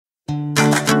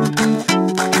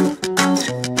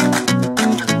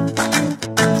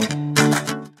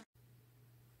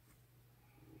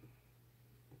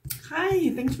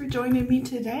joining me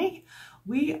today.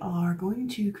 We are going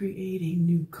to create a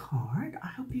new card. I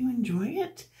hope you enjoy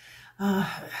it.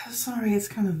 Sorry, it's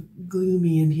kind of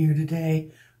gloomy in here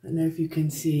today. I don't know if you can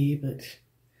see, but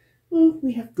well,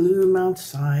 we have gloom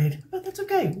outside, but that's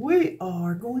okay. We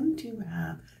are going to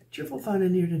have cheerful fun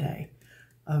in here today.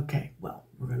 Okay, well,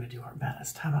 we're going to do our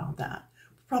best. How about that?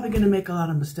 We're probably going to make a lot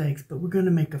of mistakes, but we're going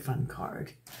to make a fun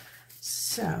card.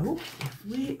 So, if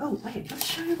we, oh wait, let's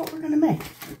show you what we're going to make.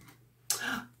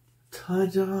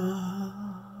 Ta-da!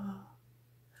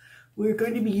 We're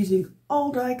going to be using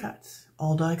all die cuts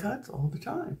all the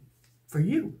time for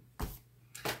you.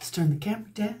 Let's turn the camera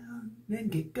down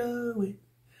and get going.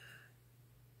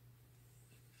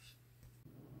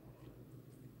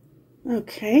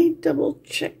 Okay, double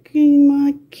checking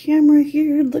my camera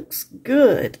here. Looks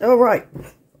good. All right.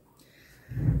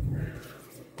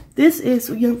 This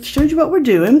is, showed you what we're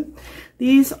doing.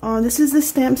 This is the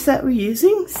stamp set we're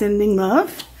using, Sending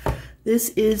Love. This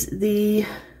is the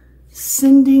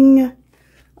Sending,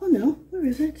 oh no, where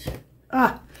is it?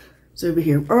 It's over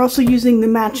here. We're also using the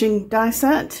matching die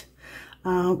set.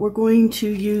 We're going to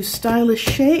use Stylish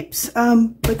Shapes,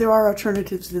 but there are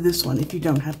alternatives to this one if you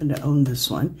don't happen to own this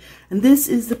one. And this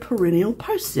is the Perennial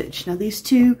Postage. Now these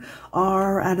two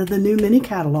are out of the new mini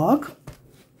catalog.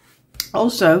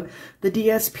 Also, the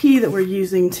DSP that we're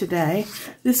using today,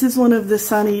 this is one of the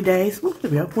Sunny Days, oh, there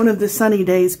we go, one of the Sunny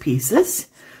Days pieces.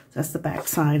 That's the back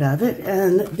side of it,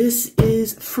 and this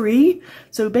is free.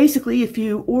 So basically, if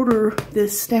you order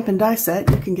this Stampin' Die set,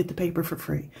 you can get the paper for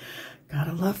free.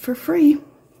 Gotta love for free.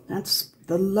 That's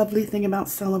the lovely thing about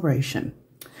Celebration.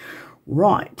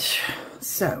 Right,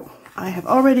 so I have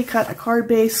already cut a card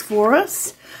base for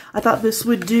us. I thought this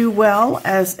would do well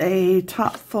as a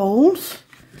top fold.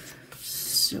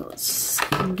 So let's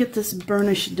get this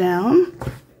burnished down.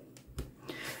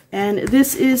 And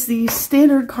this is the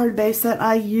standard card base that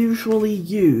I usually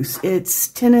use. It's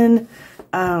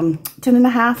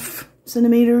 10.5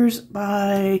 centimeters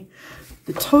by,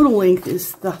 the total length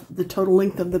is the total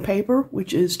length of the paper,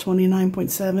 which is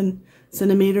 29.7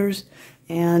 centimeters.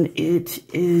 And it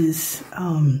is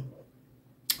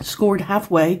scored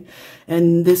halfway.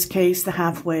 In this case, the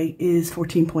halfway is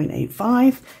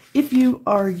 14.85. If you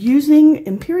are using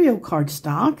Imperial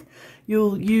cardstock,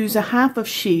 you'll use a half of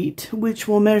sheet, which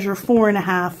will measure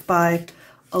 4.5 by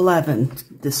 11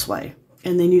 this way.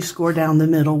 And then you score down the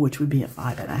middle, which would be a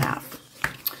 5.5.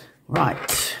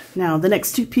 Right, now the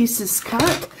next two pieces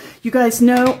cut. You guys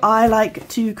know I like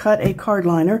to cut a card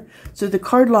liner. So the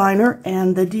card liner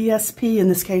and the DSP in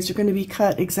this case are going to be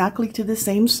cut exactly to the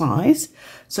same size.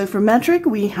 So for metric,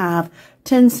 we have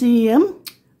 10 cm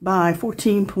by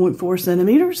 14.4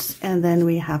 centimeters, and then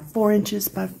we have 4 inches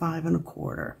by 5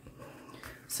 1/4.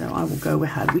 So I will go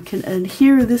ahead. We can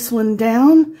adhere this one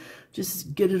down.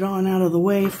 Just get it on out of the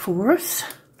way for us.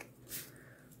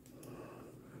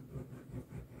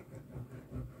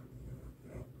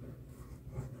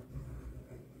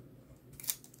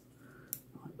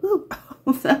 Ooh,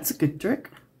 that's a good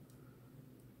trick.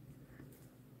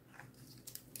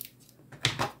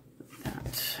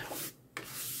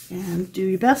 And do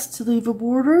your best to leave a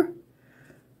border.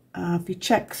 If you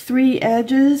check 3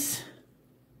 edges,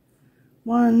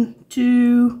 1,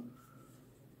 2,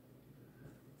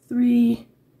 3,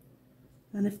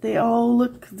 and if they all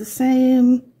look the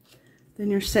same, then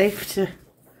you're safe to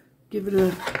give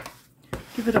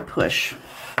it a push.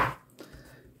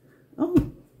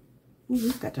 Oh,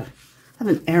 we've got to have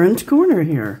an errant corner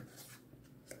here.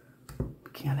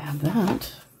 Can't have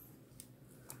that.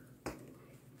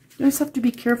 You always have to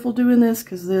be careful doing this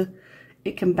because it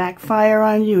can backfire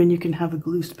on you and you can have a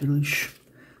glue sploosh.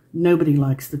 Nobody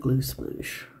likes the glue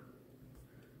sploosh.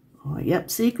 Oh,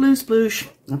 yep, see, glue sploosh.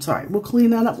 That's all right. We'll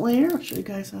clean that up later. I'll show you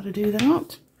guys how to do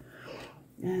that.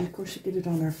 And of course, you get it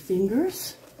on our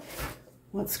fingers.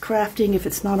 What's crafting if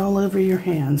it's not all over your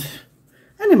hand?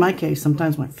 And in my case,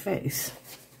 sometimes my face.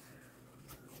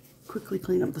 Quickly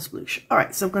clean up the sploosh. All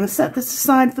right, so I'm going to set this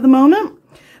aside for the moment.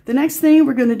 The next thing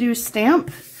we're going to do is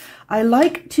stamp. I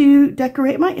like to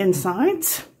decorate my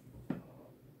insides.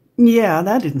 Yeah,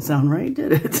 that didn't sound right,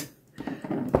 did it?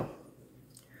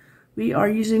 We are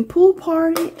using Pool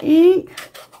Party ink.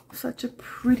 Such a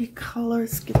pretty color.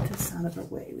 Let's get this out of the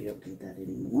way. We don't need that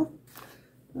anymore.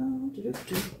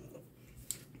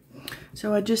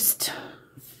 So I just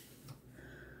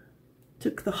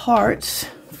took the hearts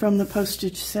from the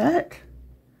postage set.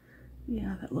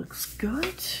 Yeah, that looks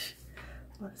good.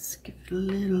 Let's give it a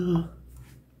little...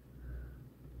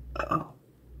 Uh-oh,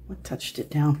 I touched it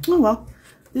down. Oh well,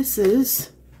 this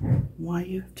is why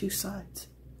you have 2 sides.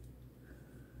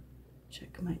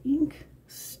 Check my ink.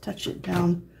 Let's touch it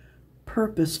down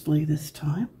purposefully this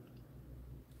time.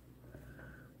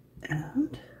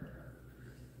 And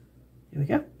here we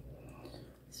go.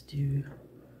 Let's do...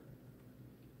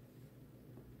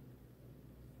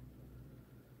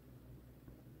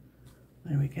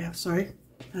 There we go. Sorry.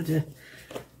 I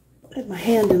had my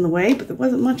hand in the way, but there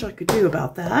wasn't much I could do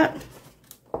about that.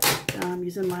 I'm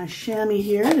using my chamois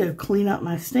here to clean up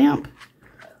my stamp.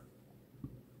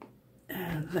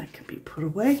 And that can be put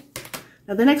away.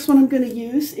 Now the next one I'm going to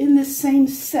use in this same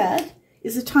set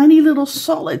is a tiny little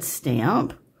solid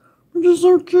stamp, which is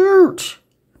so cute.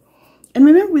 And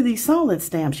remember, with these solid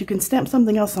stamps, you can stamp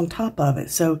something else on top of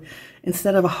it. So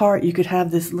instead of a heart, you could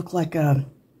have this look like a...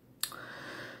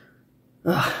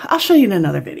 I'll show you in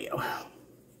another video.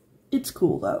 It's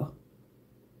cool though.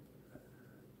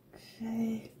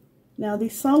 Okay. Now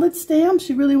these solid stamps,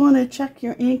 you really want to check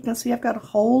your ink. Now see, I've got a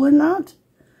hole in that.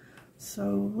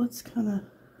 So let's kind of...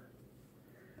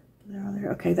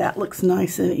 There. Okay, that looks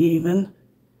nice and even.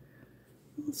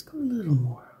 Let's go a little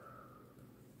more.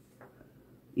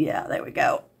 Yeah, there we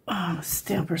go.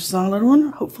 Stamp a solid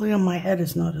one. Hopefully my head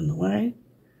is not in the way.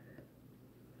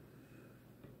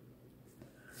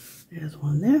 There's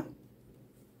one there.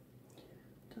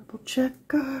 Double check.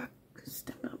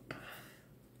 Step up.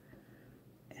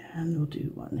 And we'll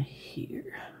do one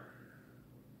here.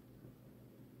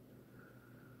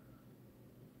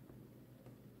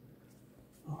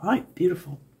 All right,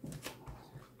 beautiful.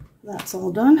 That's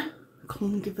all done.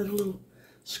 Clean, give it a little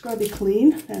scrubby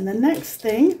clean. And the next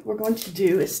thing we're going to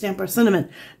do is stamp our sentiment.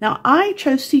 Now I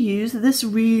chose to use this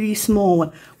really small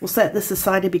one. We'll set this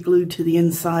aside to be glued to the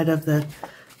inside of the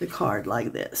card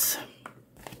like this.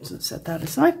 So set that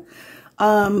aside.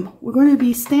 We're going to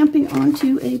be stamping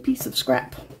onto a piece of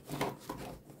scrap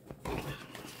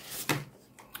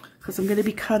because I'm going to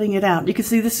be cutting it out. You can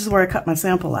see this is where I cut my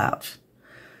sample out.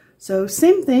 So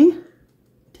same thing.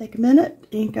 Take a minute,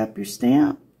 ink up your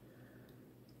stamp,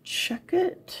 check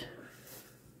it.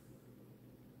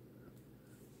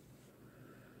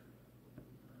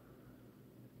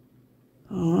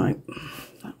 All right,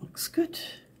 that looks good.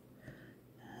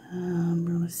 I'm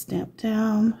going to stamp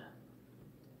down.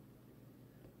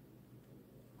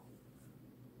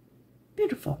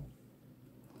 Beautiful.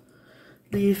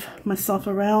 Leave myself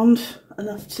around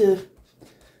enough to...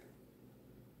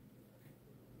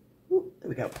 Ooh, there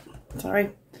we go.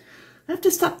 Sorry. I have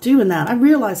to stop doing that. I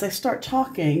realize I start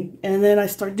talking and then I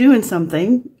start doing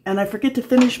something and I forget to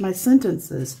finish my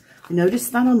sentences. I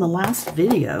noticed that on the last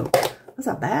video. That's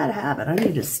a bad habit. I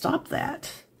need to stop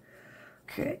that.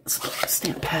 Okay, let's put the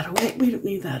stamp pad away. We don't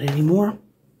need that anymore.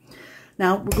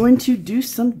 Now we're going to do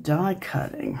some die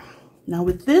cutting. Now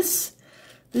with this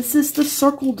is the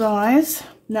circle dies.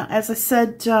 Now as I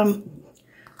said,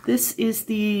 this is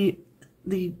the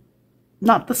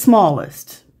not the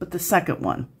smallest, but the second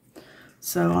one.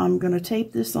 So I'm going to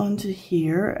tape this onto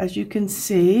here. As you can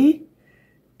see,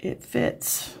 it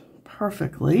fits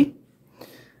perfectly.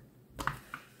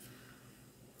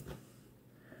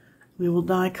 We will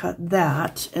die cut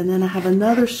that, and then I have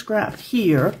another scrap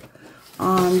here.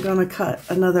 I'm going to cut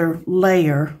another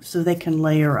layer so they can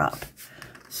layer up.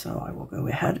 So I will go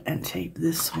ahead and tape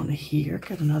this one here.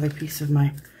 Get another piece of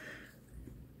my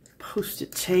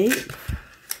Post-it tape.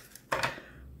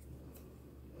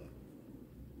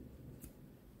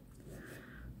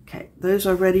 Okay, those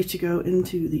are ready to go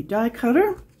into the die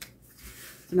cutter.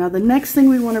 So now the next thing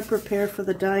we want to prepare for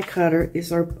the die cutter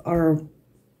is our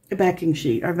backing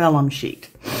sheet, our vellum sheet.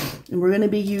 And we're going to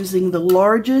be using the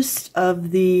largest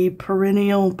of the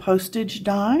perennial postage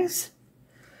dies.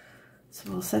 So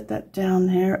we'll set that down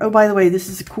there. Oh, by the way, this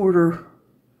is 1/4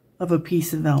 of a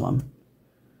piece of vellum.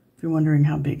 If you're wondering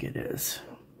how big it is.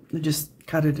 I just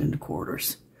cut it into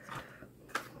quarters.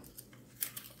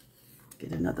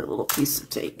 Get another little piece of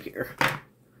tape here.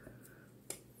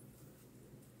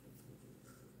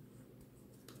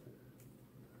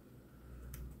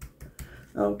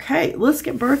 Okay, let's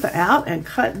get Bertha out and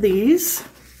cut these.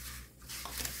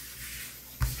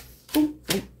 Ooh,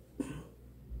 ooh.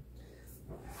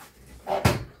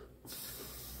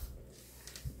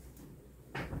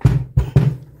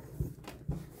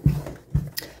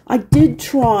 I did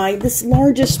try this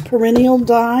largest perennial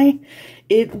die.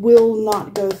 It will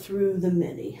not go through the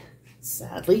mini,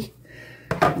 sadly.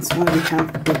 That's why we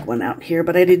have the big one out here,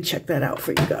 but I did check that out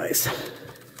for you guys.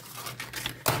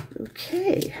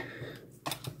 Okay.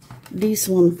 This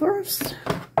one first.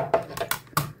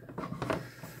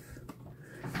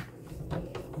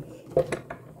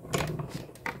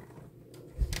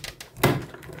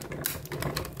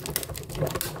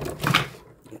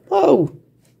 Whoa!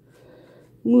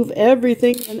 Move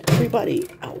everything and everybody.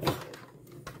 Ow.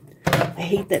 I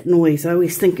hate that noise. I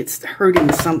always think it's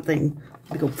hurting something.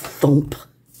 I go thump.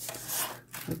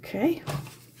 Okay,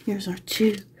 here's our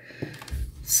 2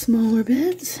 smaller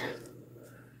bits.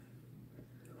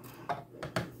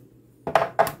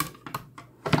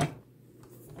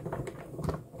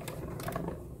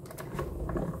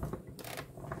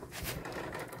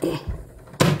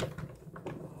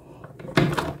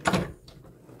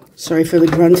 Sorry for the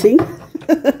grunting.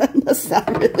 It must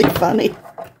sound really funny.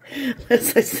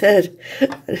 As I said,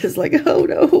 I was like, oh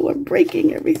no, I'm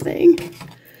breaking everything.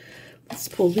 Let's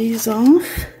pull these off.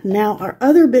 Now our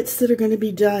other bits that are going to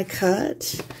be die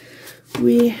cut,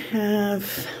 we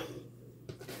have,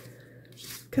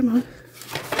 come on,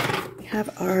 we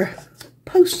have our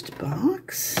post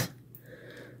box.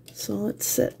 So let's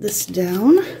set this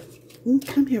down.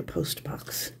 Come here, post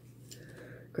box.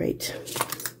 Great.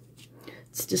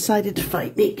 It's decided to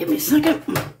fight me. Give me a second.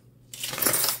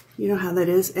 You know how that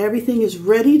is. Everything is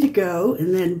ready to go,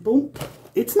 and then boom,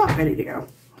 it's not ready to go.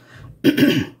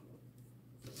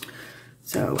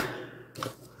 So,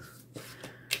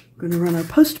 we're going to run our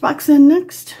post box in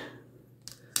next.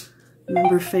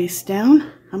 Remember, face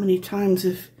down. How many times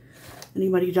have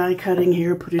anybody die cutting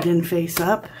here put it in face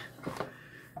up?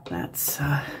 That's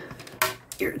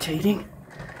irritating.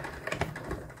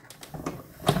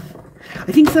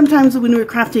 I think sometimes when we're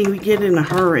crafting, we get in a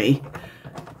hurry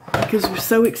because we're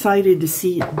so excited to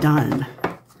see it done.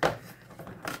 I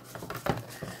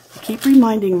keep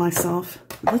reminding myself,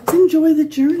 let's enjoy the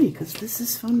journey because this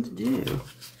is fun to do.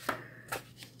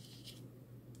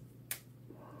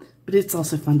 But it's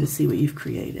also fun to see what you've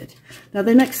created. Now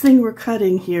the next thing we're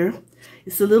cutting here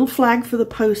is the little flag for the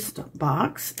post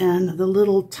box and the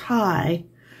little tie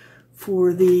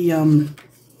for the,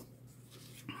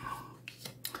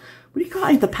 what do you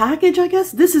call it? The package, I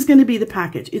guess? This is going to be the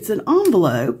package. It's an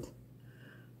envelope,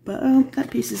 but that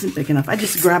piece isn't big enough. I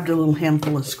just grabbed a little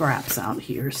handful of scraps out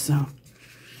here, so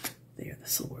there,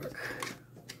 this will work.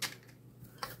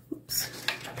 Oops.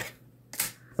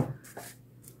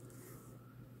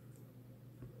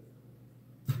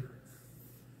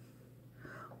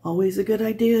 Always a good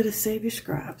idea to save your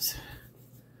scraps.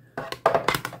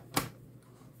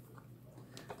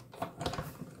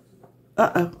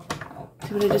 Uh-oh.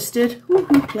 See what I just did?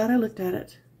 Woo-hoo, glad I looked at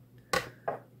it.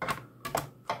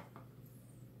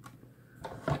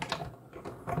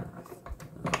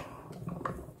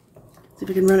 See if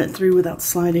I can run it through without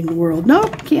sliding the world.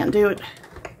 Nope, can't do it.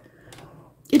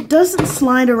 It doesn't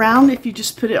slide around if you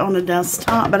just put it on a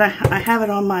desktop, but I have it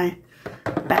on my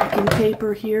backing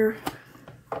paper here.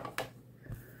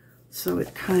 So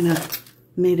it kind of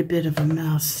made a bit of a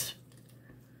mess.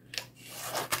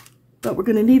 But we're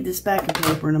going to need this backing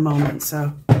paper in a moment,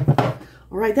 so. All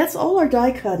right, that's all our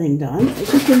die cutting done.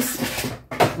 If you can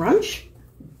crunch.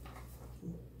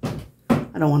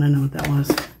 I don't want to know what that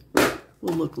was.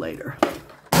 We'll look later.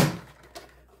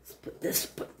 Let's put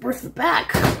this towards the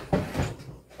back.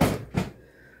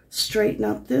 Straighten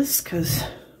up this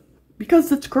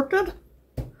because it's crooked.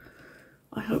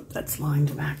 I hope that's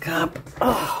lined back up.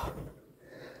 Oh,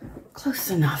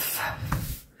 close enough.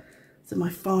 So my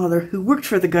father, who worked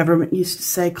for the government, used to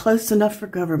say, close enough for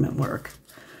government work.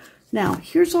 Now,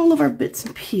 here's all of our bits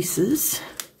and pieces.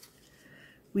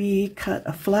 We cut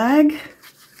a flag.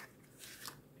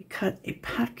 We cut a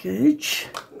package.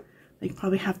 They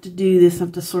probably have to do this,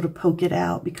 have to sort of poke it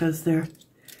out because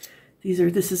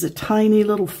this is a tiny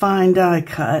little fine die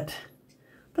cut.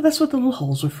 But that's what the little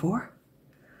holes are for.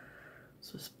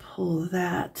 So let's pull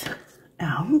that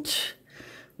out.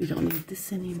 We don't need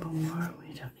this anymore.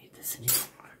 We don't need this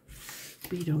anymore.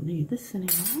 We don't need this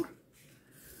anymore.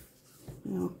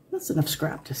 Well, that's enough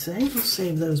scrap to save. We'll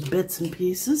save those bits and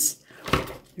pieces.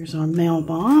 Here's our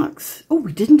mailbox. Oh,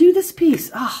 we didn't do this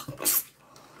piece. Ah, oh,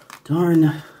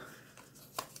 darn.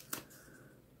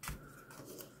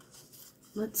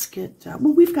 Let's get,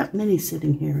 well, we've got mini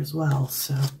sitting here as well,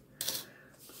 so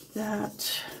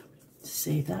that,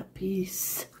 save that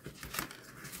piece.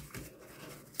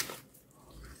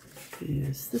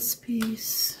 Here's this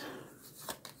piece.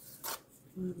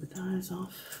 Move the dies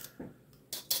off.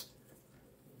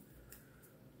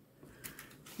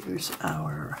 Here's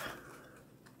our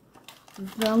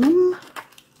vellum.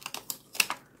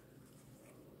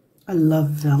 I love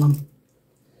vellum.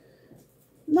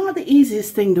 Not the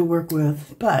easiest thing to work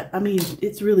with, but I mean,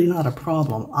 it's really not a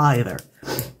problem either.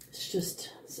 It's just,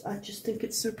 I just think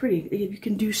it's so pretty. You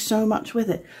can do so much with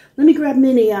it. Let me grab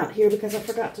Minnie out here because I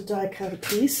forgot to die cut a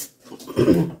piece.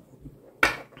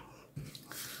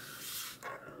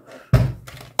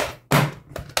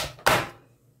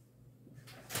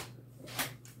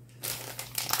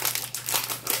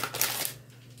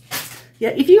 Yeah,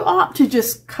 if you opt to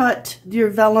just cut your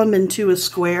vellum into a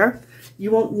square, you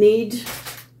won't need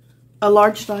a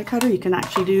large die cutter, you can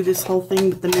actually do this whole thing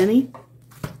with the mini.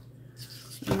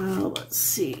 Let's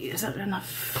see, is that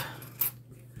enough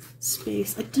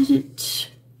space? I did it.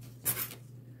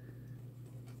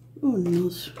 Oh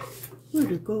no,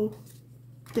 where'd it go?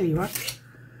 There you are.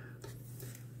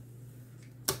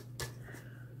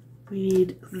 We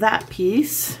need that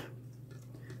piece,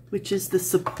 which is the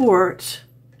support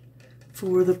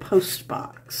for the post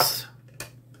box.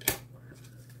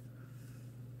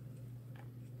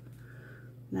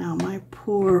 Now my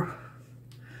poor,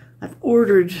 I've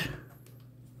ordered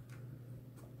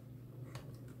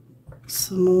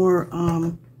some more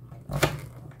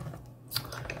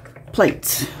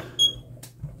plates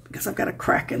because I've got a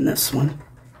crack in this one.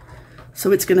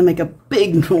 So it's going to make a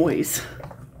big noise.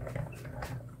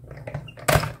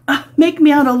 Make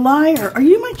me out a liar. Are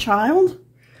you my child?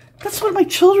 That's what my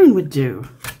children would do.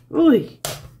 Oy.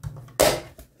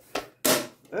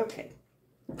 Okay.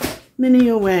 Mini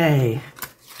away.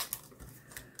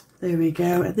 There we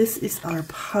go. This is our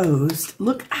post.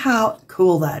 Look how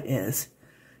cool that is.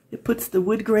 It puts the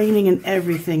wood graining and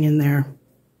everything in there.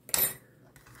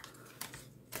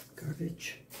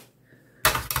 Garbage.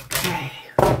 Okay.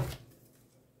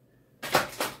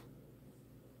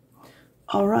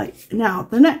 All right, now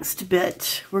the next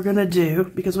bit we're gonna do,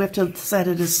 because we have to set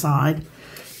it aside,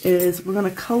 is we're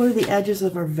gonna color the edges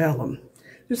of our vellum.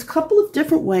 There's a couple of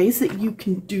different ways that you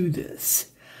can do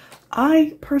this.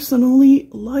 I personally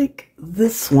like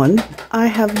this one. I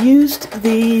have used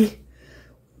the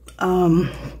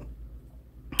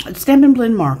Stampin'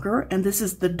 Blend marker, and this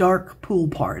is the Dark Pool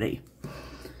Party.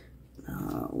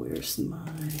 Where's my,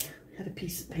 I had a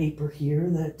piece of paper here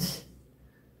that,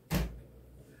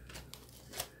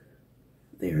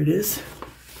 there it is.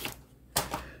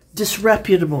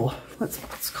 Disreputable.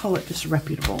 Let's call it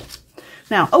disreputable.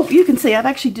 Now, oh, you can see I've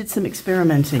actually did some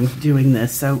experimenting doing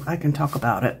this, so I can talk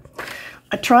about it.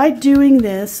 I tried doing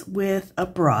this with a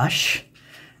brush,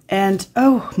 and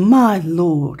oh my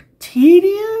Lord,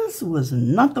 tedious was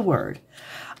not the word.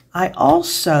 I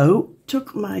also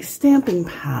took my stamping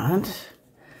pad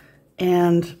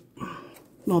and,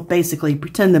 well, basically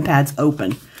pretend the pad's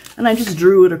open, and I just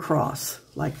drew it across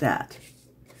like that,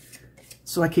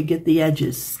 so I could get the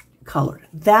edges colored.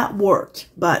 That worked,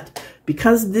 but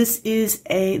because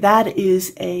that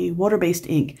is a water-based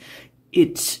ink,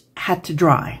 it had to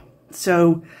dry.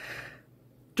 So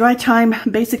dry time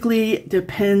basically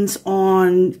depends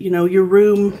on, your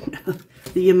room,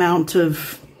 the amount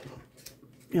of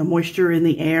moisture in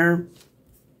the air.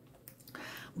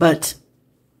 But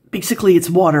basically it's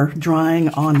water drying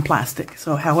on plastic.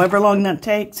 So however long that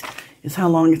takes is how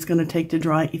long it's going to take to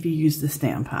dry if you use the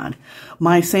stamp pad.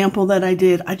 My sample that I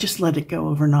did, I just let it go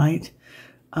overnight.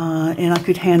 And I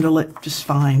could handle it just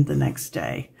fine the next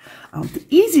day. The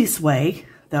easiest way,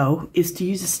 though, is to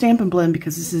use a Stampin' Blend,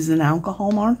 because this is an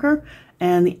alcohol marker,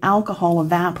 and the alcohol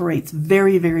evaporates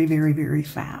very, very, very, very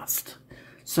fast.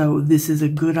 So this is a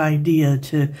good idea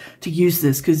to use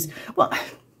this, because, well,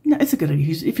 no, it's a good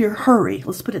idea if you're in a hurry.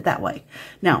 Let's put it that way.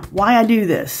 Now, why I do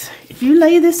this, if you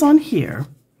lay this on here,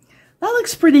 that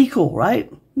looks pretty cool,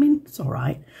 right? I mean, it's all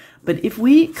right. But if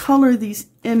we color these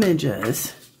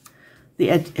images,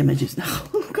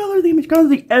 color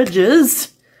the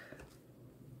edges,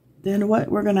 then what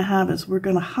we're going to have is we're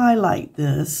going to highlight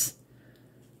this,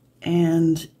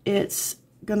 and it's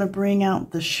going to bring out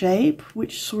the shape,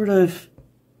 which sort of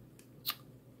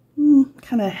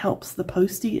kind of helps the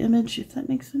posty image, if that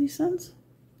makes any sense.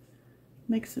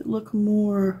 Makes it look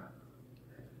more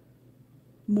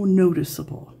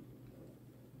noticeable,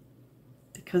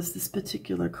 because this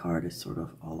particular card is sort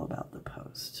of all about the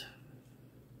post.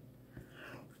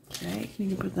 Okay, you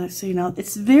can put that, see, now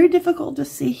it's very difficult to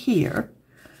see here,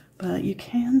 but you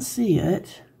can see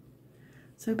it.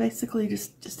 So basically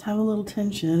just have a little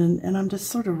tension, and I'm just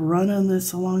sort of running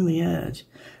this along the edge.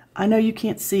 I know you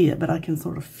can't see it, but I can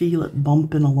sort of feel it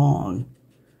bumping along.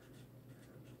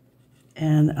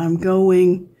 And I'm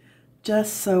going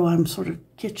just so I'm sort of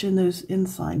catching those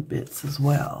inside bits as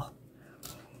well.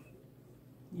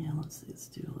 Yeah, let's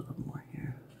do a little more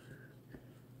here.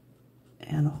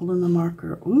 And holding the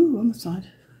marker, ooh, on the side.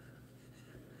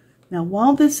 Now,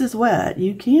 while this is wet,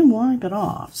 you can wipe it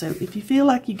off. So if you feel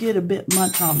like you get a bit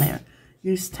much on there,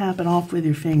 you just tap it off with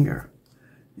your finger,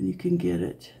 and you can get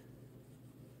it.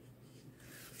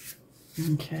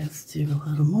 Okay, let's do a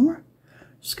little more.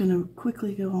 Just going to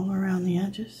quickly go all around the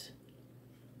edges.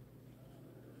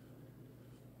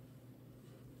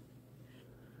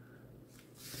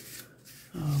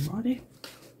 Alrighty.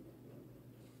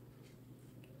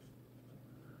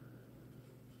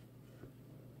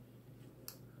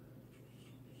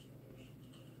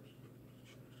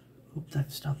 Oops,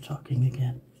 I've stopped talking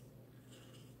again.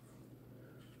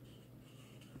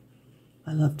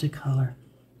 I love to color.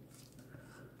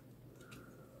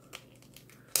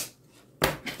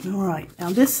 All right,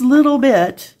 now this little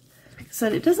bit, like I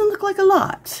said, it doesn't look like a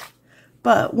lot,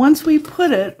 but once we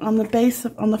put it on the base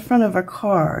of, on the front of our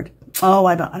card, oh,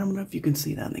 I don't know if you can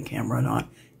see that in the camera or not.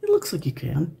 It looks like you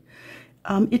can.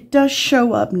 It does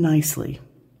show up nicely.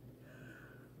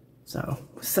 So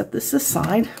set this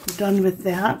aside. We're done with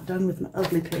that. Done with my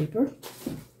ugly paper.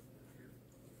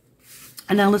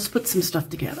 And now let's put some stuff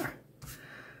together.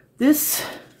 This,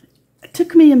 it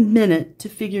took me a minute to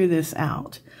figure this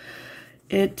out.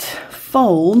 It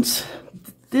folds.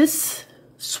 This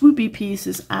swoopy piece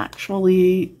is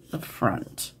actually the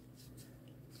front.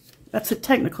 That's a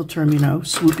technical term, you know,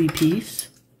 swoopy piece.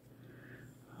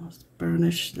 Let's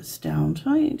burnish this down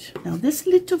tight. Now this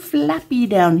little flappy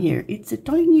down here, it's a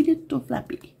tiny little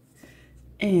flappy.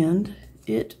 And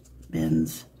it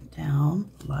bends down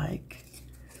like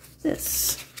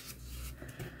this.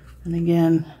 And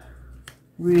again,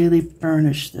 really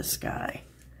burnish this guy.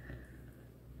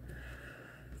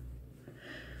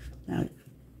 Now, here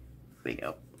we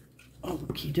go.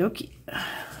 Okie dokie.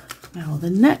 Now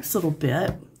the next little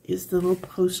bit is the little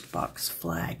post box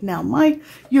flag. Now my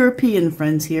European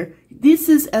friends here, this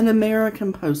is an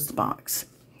American post box.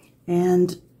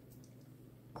 And,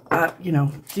 you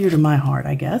know, dear to my heart,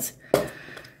 I guess.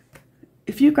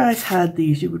 If you guys had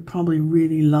these, you would probably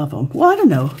really love them. Well, I don't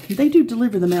know. They do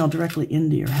deliver the mail directly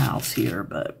into your house here,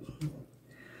 but...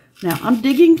 Now, I'm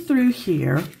digging through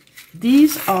here.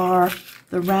 These are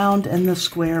the round and the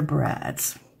square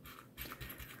brads.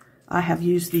 I have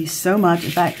used these so much,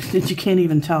 in fact, that you can't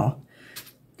even tell.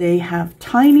 They have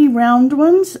tiny round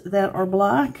ones that are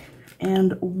black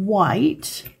and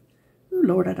white. Oh,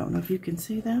 Lord, I don't know if you can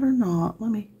see that or not.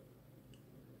 Let me...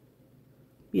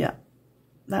 Yeah.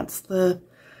 That's the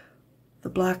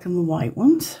black and the white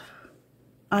ones.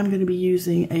 I'm going to be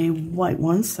using a white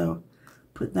one, so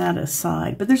put that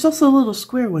aside. But there's also little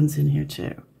square ones in here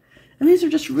too. And these are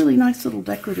just really nice little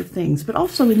decorative things. But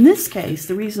also in this case,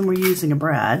 the reason we're using a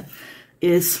brad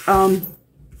is the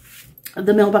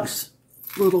mailbox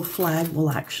little flag will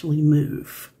actually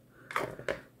move.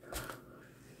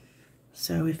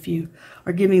 So if you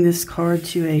are giving this card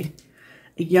to a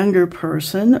younger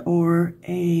person or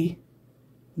a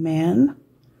man,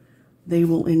 they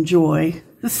will enjoy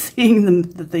seeing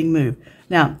the thing move.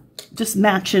 Now, just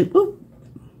matching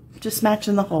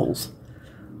the holes.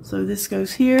 So this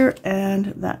goes here and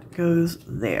that goes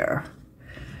there.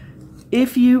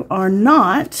 If you are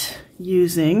not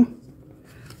using,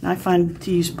 I find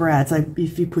to use brads,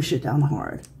 if you push it down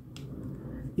hard.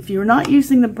 If you're not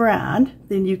using the brad,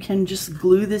 then you can just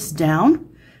glue this down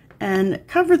and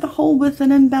cover the hole with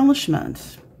an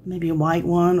embellishment. Maybe a white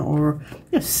one or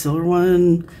a silver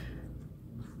one.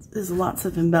 There's lots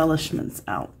of embellishments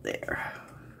out there.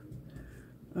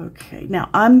 Okay, now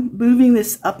I'm moving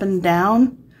this up and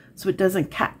down so it doesn't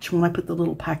catch when I put the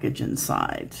little package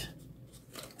inside.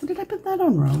 Or did I put that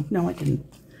on wrong? No, I didn't.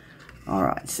 All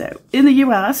right, so in the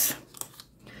US,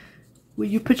 well,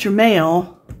 you put your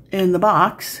mail in the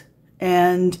box,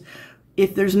 and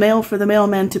if there's mail for the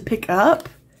mailman to pick up,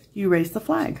 you raise the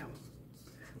flag.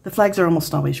 The flags are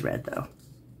almost always red, though.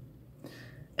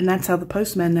 And that's how the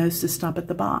postman knows to stop at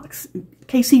the box, in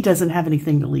case he doesn't have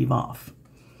anything to leave off.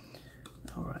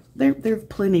 All right. There are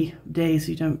plenty of days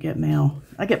you don't get mail.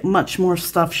 I get much more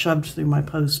stuff shoved through my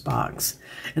post box.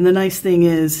 And the nice thing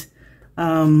is,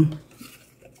 you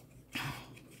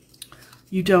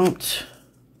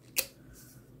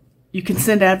can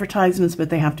send advertisements, but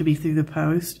they have to be through the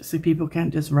post, so people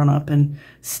can't just run up and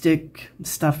stick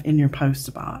stuff in your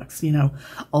post box. You know,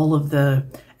 all of the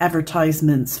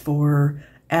advertisements for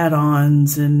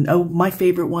add-ons. And, oh, my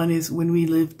favorite one is when we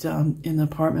lived in an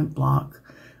apartment block.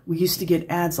 We used to get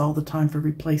ads all the time for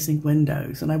replacing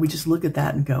windows. And I would just look at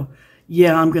that and go,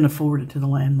 yeah, I'm going to forward it to the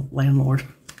landlord.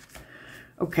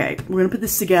 Okay, we're going to put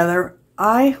this together.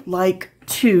 I like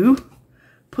to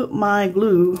put my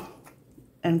glue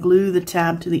and glue the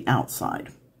tab to the outside.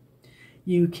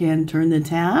 You can turn the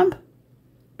tab,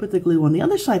 put the glue on the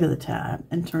other side of the tab,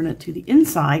 and turn it to the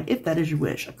inside if that is your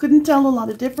wish. I couldn't tell a lot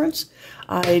of difference.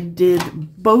 I did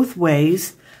both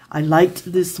ways. I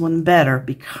liked this one better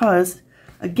because,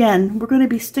 again, we're going to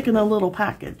be sticking a little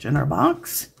package in our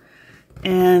box,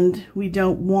 and we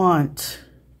don't want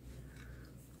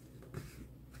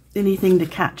anything to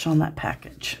catch on that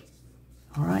package.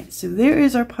 All right, so there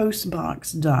is our post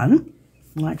box done.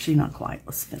 Well, actually, not quite.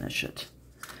 Let's finish it.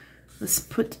 Let's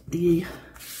put the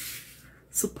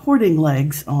supporting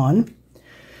legs on.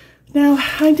 Now,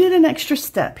 I did an extra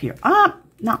step here.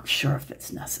 Not sure if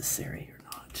it's necessary or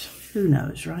not. Who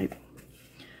knows, right?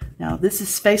 Now this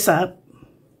is face up.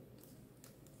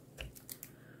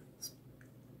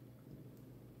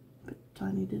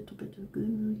 Tiny little bit of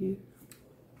glue here.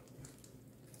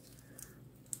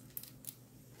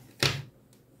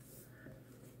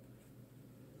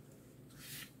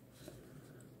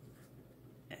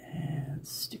 And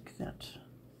stick that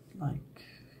like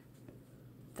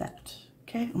that.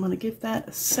 Okay, I'm going to give that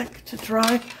a sec to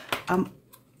dry.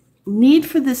 Need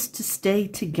for this to stay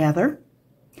together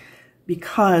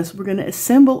because we're going to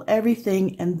assemble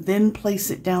everything and then place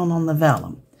it down on the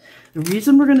vellum. The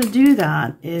reason we're going to do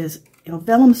that is, you know,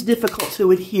 vellum's difficult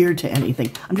to adhere to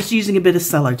anything. I'm just using a bit of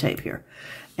sellotape here.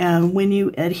 And when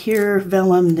you adhere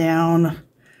vellum down,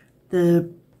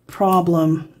 the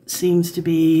problem seems to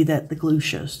be that the glue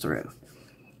shows through.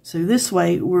 So this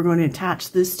way, we're going to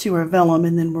attach this to our vellum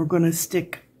and then we're going to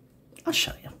stick, I'll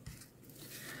show you.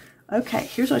 Okay,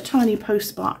 here's our tiny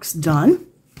post box done.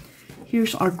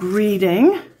 Here's our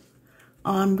greeting.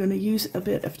 I'm going to use a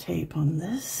bit of tape on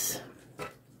this.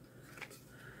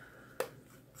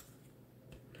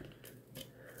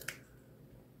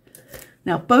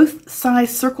 Now, both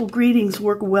size circle greetings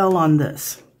work well on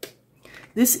this.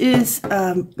 This is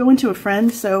going to a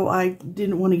friend, so I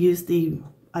didn't want to use the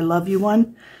I love you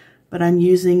one, but I'm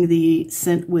using the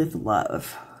sent with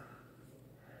love.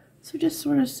 So just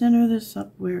sort of center this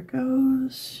up where it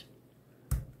goes.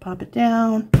 Pop it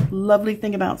down. Lovely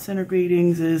thing about center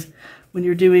greetings is when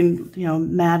you're doing, you know,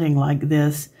 matting like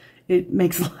this, it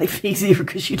makes life easier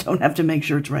because you don't have to make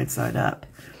sure it's right side up.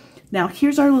 Now,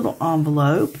 here's our little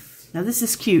envelope. Now this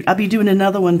is cute. I'll be doing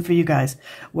another one for you guys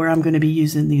where I'm going to be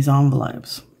using these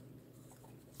envelopes.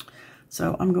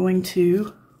 So I'm going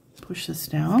to push this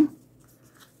down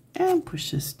and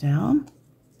push this down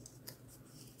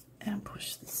and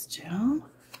push this down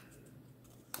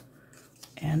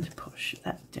and push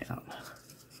that down.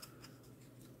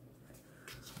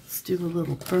 Let's do a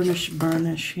little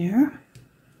burnish here.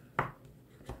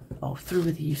 Oh, through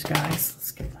with these guys.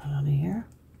 Let's get that out of here.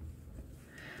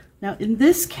 Now, in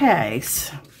this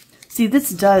case, see,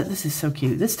 this is so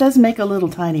cute. This does make a little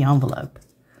tiny envelope.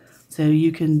 So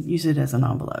you can use it as an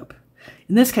envelope.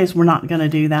 In this case, we're not going to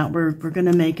do that. We're going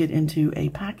to make it into a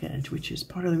package, which is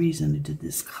part of the reason I did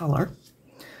this color.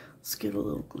 Let's get a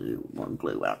little glue, more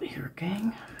glue out of here,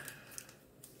 gang.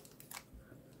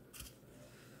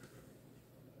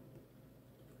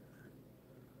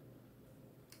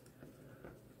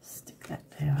 Stick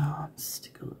that down,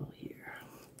 stick a little here.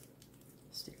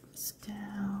 Stick this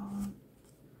down.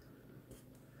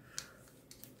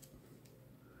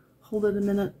 Hold it a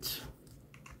minute.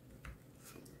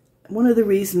 One of the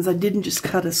reasons I didn't just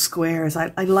cut a square is I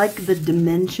like the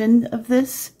dimension of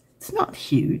this. It's not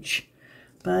huge,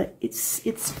 but it's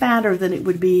fatter than it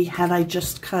would be had I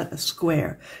just cut a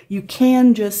square. You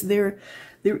can just, there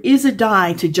is a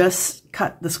die to just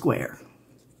cut the square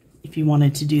if you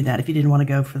wanted to do that, if you didn't want to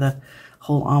go for the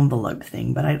whole envelope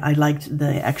thing, but I liked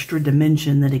the extra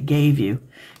dimension that it gave you.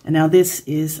 And now this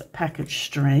is package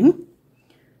string.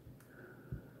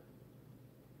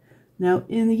 Now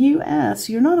in the US,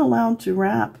 you're not allowed to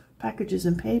wrap packages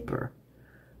in paper,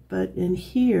 but in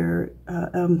here,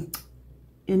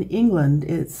 in England,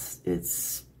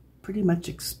 it's pretty much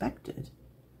expected.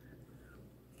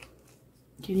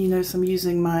 And you notice I'm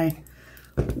using my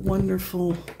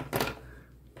wonderful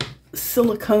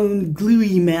silicone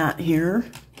gluey mat here,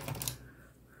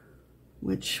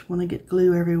 which when I get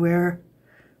glue everywhere,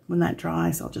 when that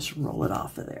dries, I'll just roll it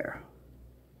off of there.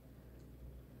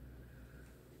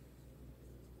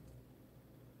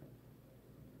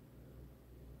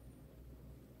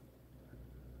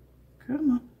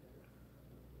 Come on.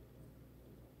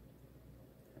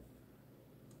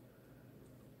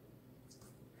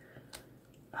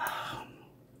 Oh,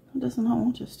 it doesn't all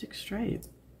want to stick straight.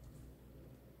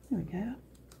 There we go.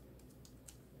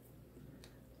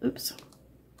 Oops.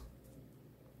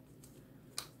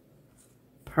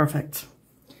 Perfect.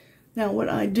 Now what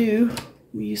I do,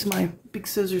 we use my big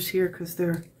scissors here because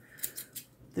they're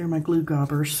my glue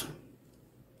gobbers.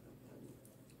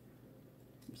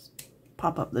 Just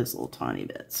pop up those little tiny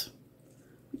bits.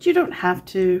 But you don't have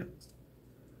to.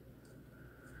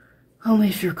 Only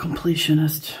if you're a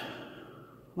completionist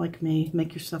like me.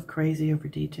 Make yourself crazy over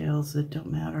details that don't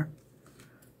matter.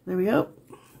 There we go.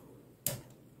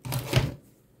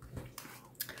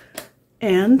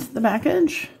 And the back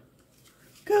edge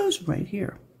goes right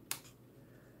here.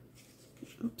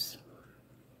 Oops.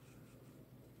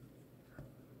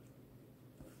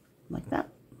 Like that.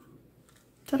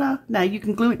 Ta-da. Now you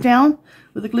can glue it down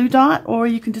with a glue dot or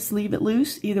you can just leave it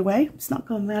loose. Either way, it's not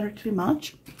going to matter too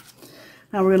much.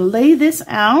 Now we're going to lay this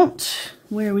out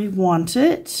where we want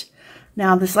it.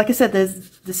 Now this, like I said,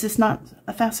 this is not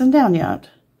fastened down yet.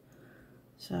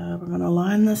 So we're going to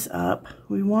line this up.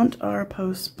 We want our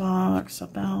post box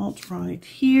about right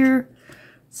here.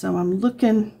 So I'm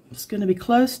looking, it's going to be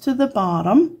close to the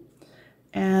bottom.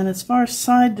 And as far as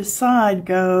side to side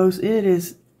goes, it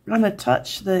is going to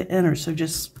touch the inner. So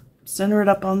just center it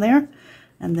up on there.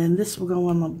 And then this will go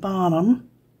on the bottom.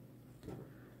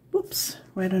 Whoops,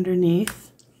 right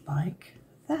underneath like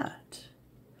that.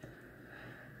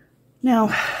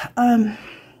 Now,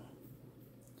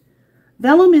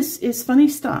 vellum is funny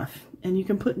stuff, and you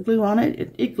can put glue on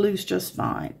it. It glues just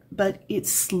fine, but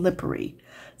it's slippery.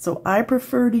 So I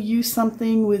prefer to use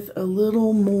something with a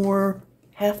little more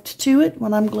heft to it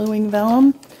when I'm gluing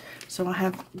vellum. So I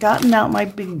have gotten out my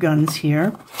big guns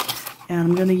here, and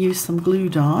I'm going to use some glue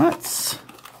dots,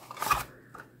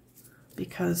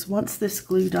 because once this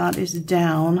glue dot is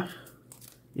down,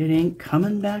 it ain't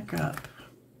coming back up.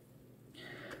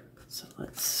 So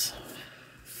let's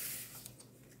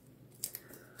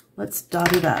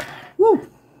dot it up. Woo!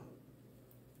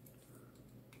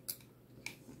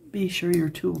 Be sure your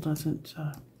tool doesn't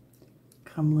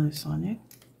come loose on you.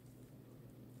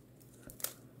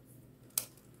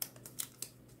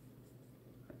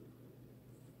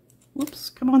 Whoops,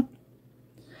 come on.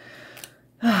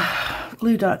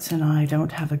 Glue dots and I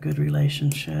don't have a good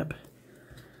relationship.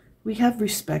 We have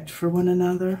respect for one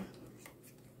another,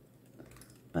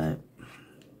 but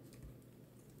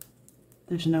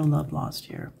there's no love lost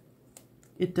here.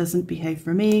 It doesn't behave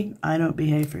for me, I don't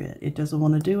behave for it. It doesn't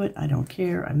want to do it, I don't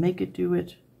care, I make it do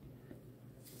it.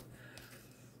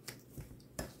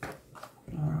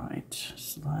 All right,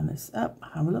 just line this up,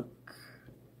 have a look.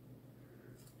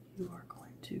 You are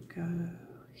going to go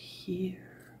here,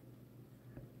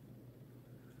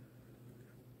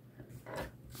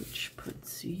 which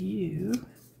puts you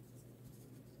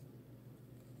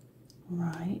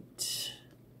right.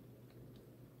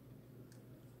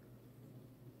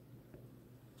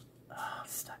 Oh,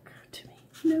 stuck to me.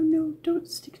 No, no, don't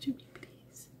stick to me,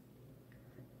 please.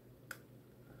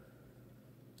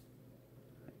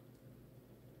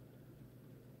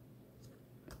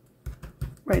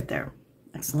 Right there.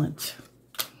 Excellent.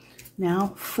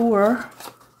 Now for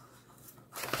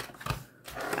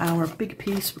our big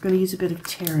piece, we're going to use a bit of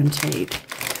tear and tape.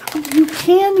 You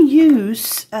can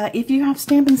use, if you have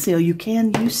Stampin' Seal, you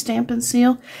can use Stampin'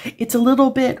 Seal. It's a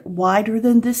little bit wider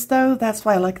than this though. That's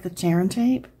why I like the tear and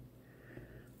tape.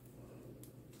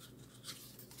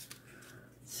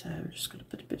 So we're just going to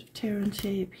put a bit of tear and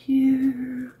tape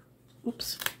here.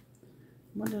 Oops.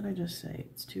 What did I just say?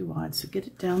 It's too wide. So get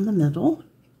it down the middle.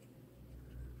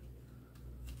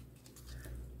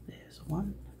 There's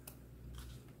one.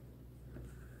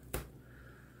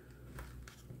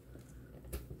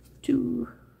 2,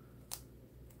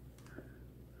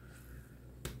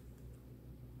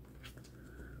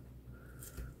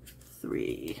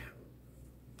 3.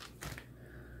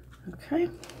 Okay.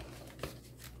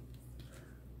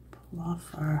 Pull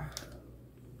off our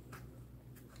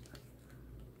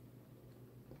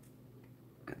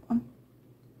good one.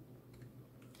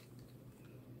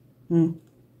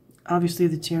 Obviously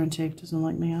the tear and tape doesn't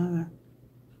like me either.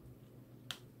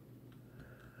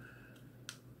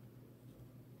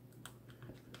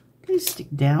 Please stick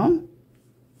down.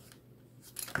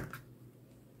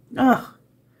 Ugh.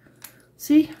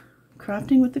 See?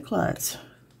 Crafting with the klutz.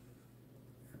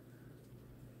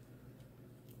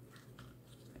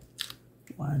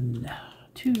 One,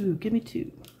 2, give me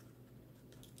 2.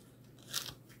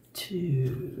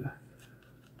 2.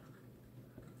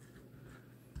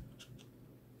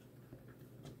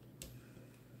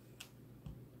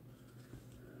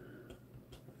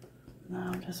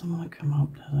 No, it doesn't want to come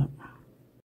up, does it?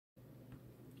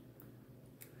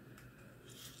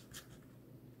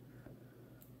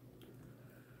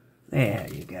 There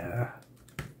you go.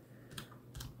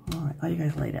 All right, now you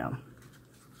guys lay down.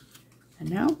 And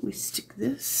now we stick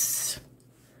this,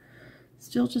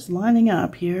 still just lining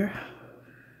up here.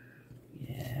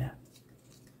 Yeah.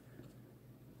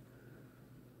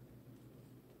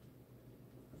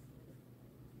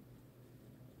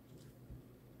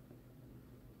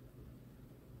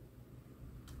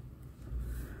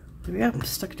 There we go,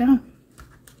 stuck down.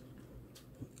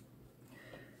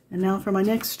 And now for my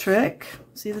next trick,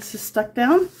 see this is stuck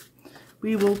down?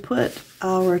 We will put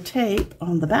our tape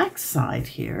on the back side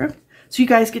here. So you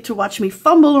guys get to watch me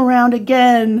fumble around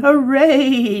again.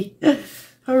 Hooray!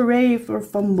 Hooray for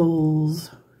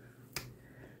fumbles.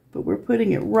 But we're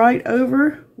putting it right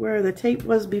over where the tape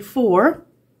was before.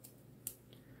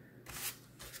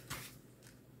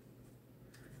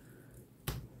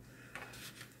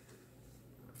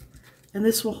 and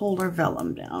this will hold our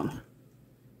vellum down.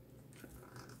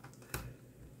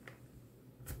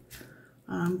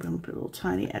 I'm going to put a little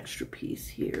tiny extra piece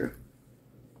here.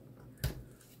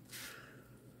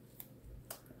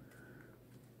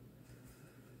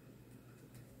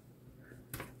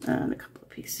 And a couple of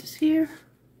pieces here.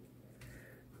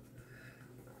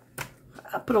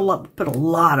 I put a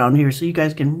lot on here so you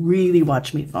guys can really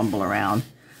watch me fumble around.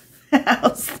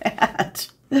 How's that?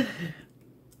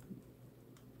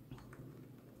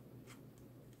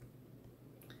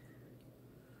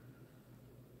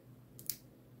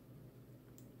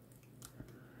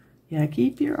 Yeah,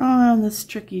 keep your eye on this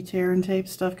tricky tear and tape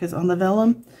stuff, because on the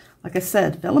vellum, like I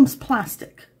said, vellum's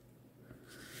plastic.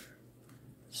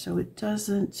 So it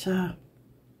doesn't,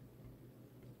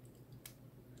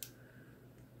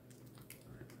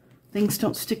 things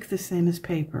don't stick the same as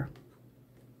paper.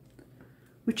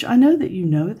 Which I know that you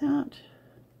know that.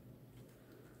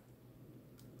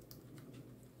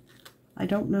 I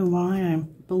don't know why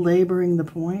I'm belaboring the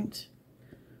point.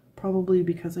 Probably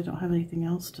because I don't have anything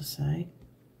else to say.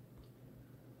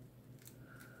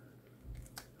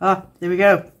 Ah, there we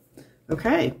go.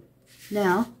 Okay.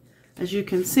 Now, as you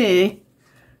can see,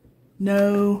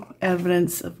 no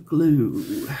evidence of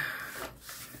glue.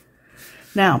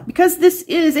 Now, because this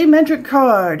is a metric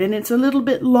card and it's a little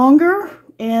bit longer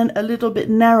and a little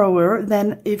bit narrower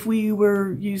than if we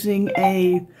were using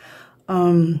an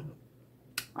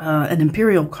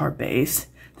imperial card base,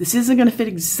 this isn't going to fit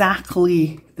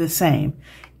exactly the same.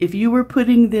 If you were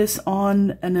putting this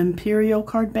on an imperial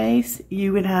card base,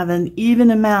 you would have an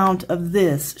even amount of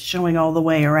this showing all the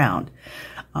way around.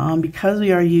 Because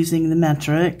we are using the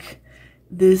metric,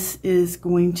 this is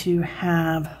going to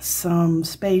have some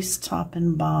space top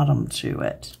and bottom to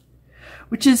it,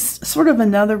 which is sort of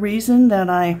another reason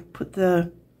that I put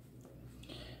the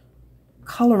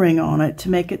coloring on it, to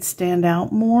make it stand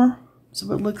out more.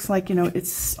 So it looks like, you know,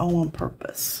 it's all on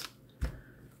purpose.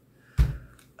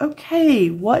 Okay,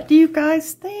 what do you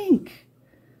guys think?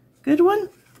 Good one?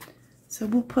 So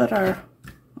we'll put our,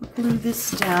 glue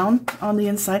this down on the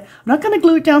inside. I'm not going to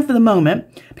glue it down for the moment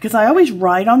because I always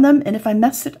write on them, and if I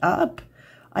mess it up,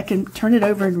 I can turn it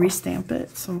over and restamp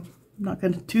it. So I'm not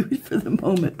going to do it for the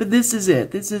moment, but this is it.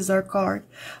 This is our card.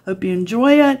 Hope you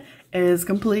enjoy it. It is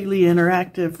completely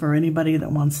interactive for anybody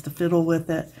that wants to fiddle with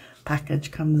it.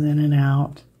 Package comes in and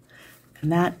out.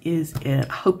 And that is it.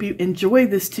 I hope you enjoyed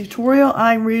this tutorial.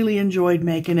 I really enjoyed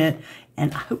making it.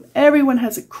 And I hope everyone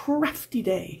has a crafty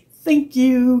day. Thank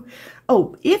you.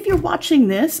 Oh, if you're watching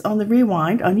this on the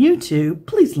Rewind on YouTube,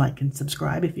 please like and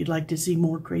subscribe if you'd like to see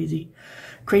more crazy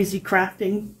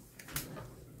crafting